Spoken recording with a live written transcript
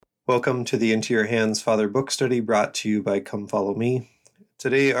Welcome to the Into Your Hands Father book study brought to you by Come Follow Me.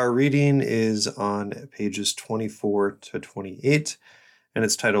 Today our reading is on pages 24 to 28, and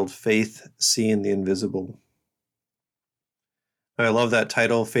it's titled Faith, Seeing the Invisible. I love that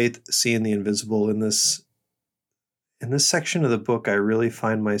title, Faith, Seeing the Invisible. In this section of the book, I really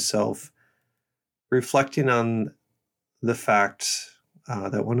find myself reflecting on the fact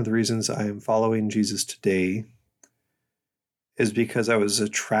that one of the reasons I am following Jesus today is because I was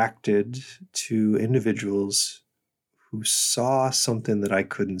attracted to individuals who saw something that I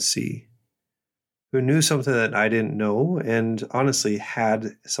couldn't see, who knew something that I didn't know, and honestly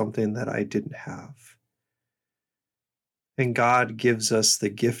had something that I didn't have. And God gives us the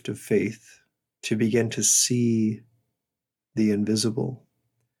gift of faith to begin to see the invisible.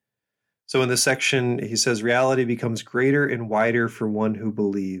 So in this section, he says, reality becomes greater and wider for one who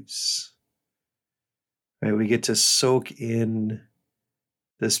believes. Right? We get to soak in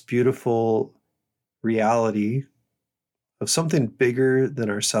this beautiful reality of something bigger than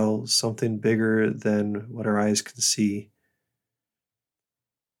ourselves, something bigger than what our eyes can see,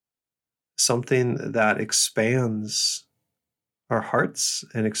 something that expands our hearts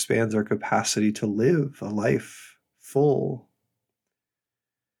and expands our capacity to live a life full.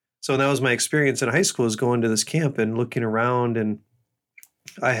 So that was my experience in high school, is going to this camp and looking around, and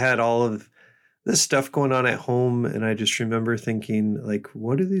I had all of this stuff going on at home, and I just remember thinking, like,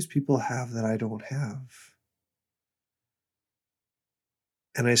 what do these people have that I don't have?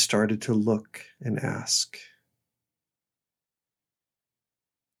 And I started to look and ask.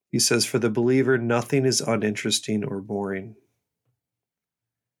 He says, for the believer, nothing is uninteresting or boring.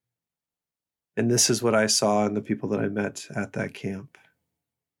 And this is what I saw in the people that I met at that camp.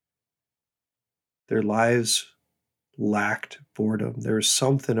 Their lives lacked boredom. There was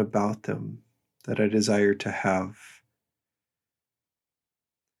something about them that I desired to have.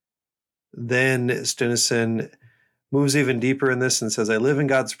 Then Stenison moves even deeper in this and says, I live in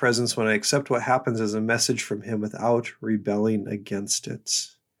God's presence when I accept what happens as a message from him without rebelling against it.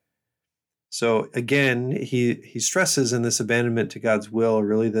 So again, he stresses in this abandonment to God's will,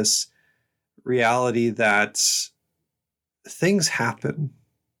 really this reality that things happen.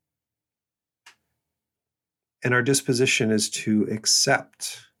 And our disposition is to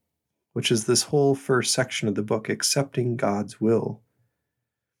accept, which is this whole first section of the book, accepting God's will.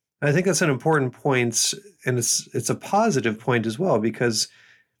 And I think that's an important point, and it's a positive point as well, because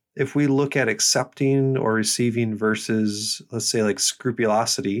if we look at accepting or receiving versus, let's say, like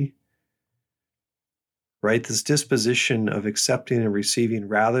scrupulosity, right? This disposition of accepting and receiving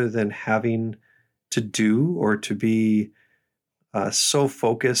rather than having to do or to be so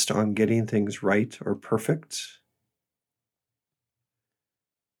focused on getting things right or perfect.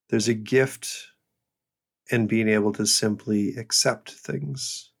 There's a gift in being able to simply accept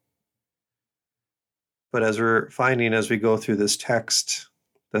things. But as we're finding as we go through this text,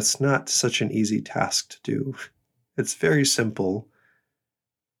 that's not such an easy task to do. It's very simple,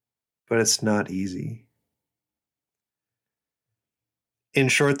 but it's not easy. In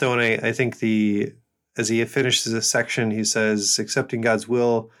short, though, and I think as he finishes this section, he says, accepting God's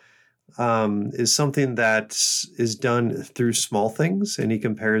will is something that is done through small things, and he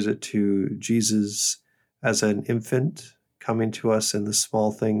compares it to Jesus as an infant coming to us in the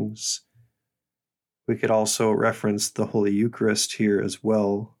small things. We could also reference the Holy Eucharist here as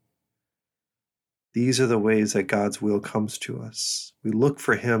well. These are the ways that God's will comes to us. We look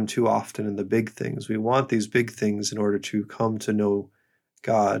for him too often in the big things. We want these big things in order to come to know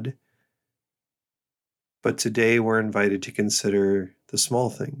God. But today we're invited to consider the small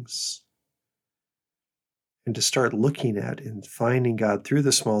things and to start looking at and finding God through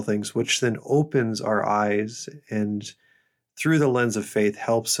the small things, which then opens our eyes and through the lens of faith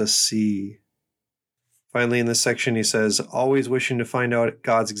helps us see. Finally, in this section, he says, always wishing to find out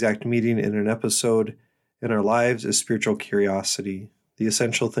God's exact meaning in an episode in our lives is spiritual curiosity. The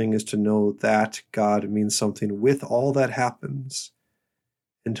essential thing is to know that God means something with all that happens,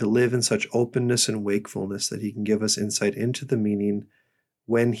 and to live in such openness and wakefulness that he can give us insight into the meaning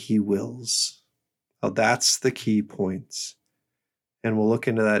when he wills. Now, that's the key points, and we'll look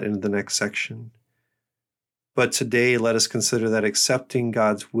into that in the next section. But today, let us consider that accepting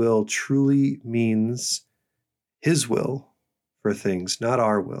God's will truly means his will for things, not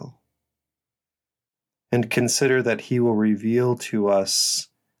our will. And consider that he will reveal to us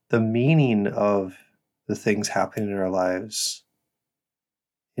the meaning of the things happening in our lives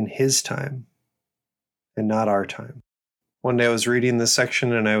in his time and not our time. One day I was reading this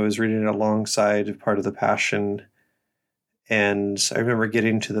section and I was reading it alongside part of the Passion. And I remember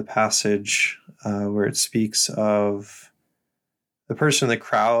getting to the passage where it speaks of the person in the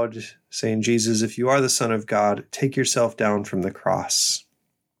crowd saying, Jesus, if you are the Son of God, take yourself down from the cross.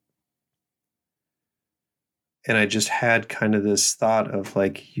 And I just had kind of this thought of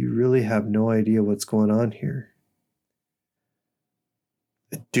like, you really have no idea what's going on here.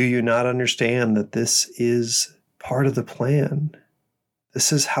 Do you not understand that this is part of the plan?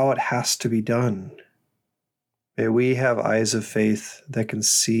 This is how it has to be done. May we have eyes of faith that can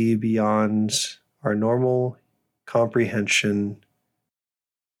see beyond our normal comprehension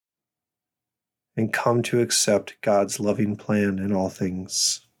and come to accept God's loving plan in all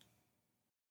things.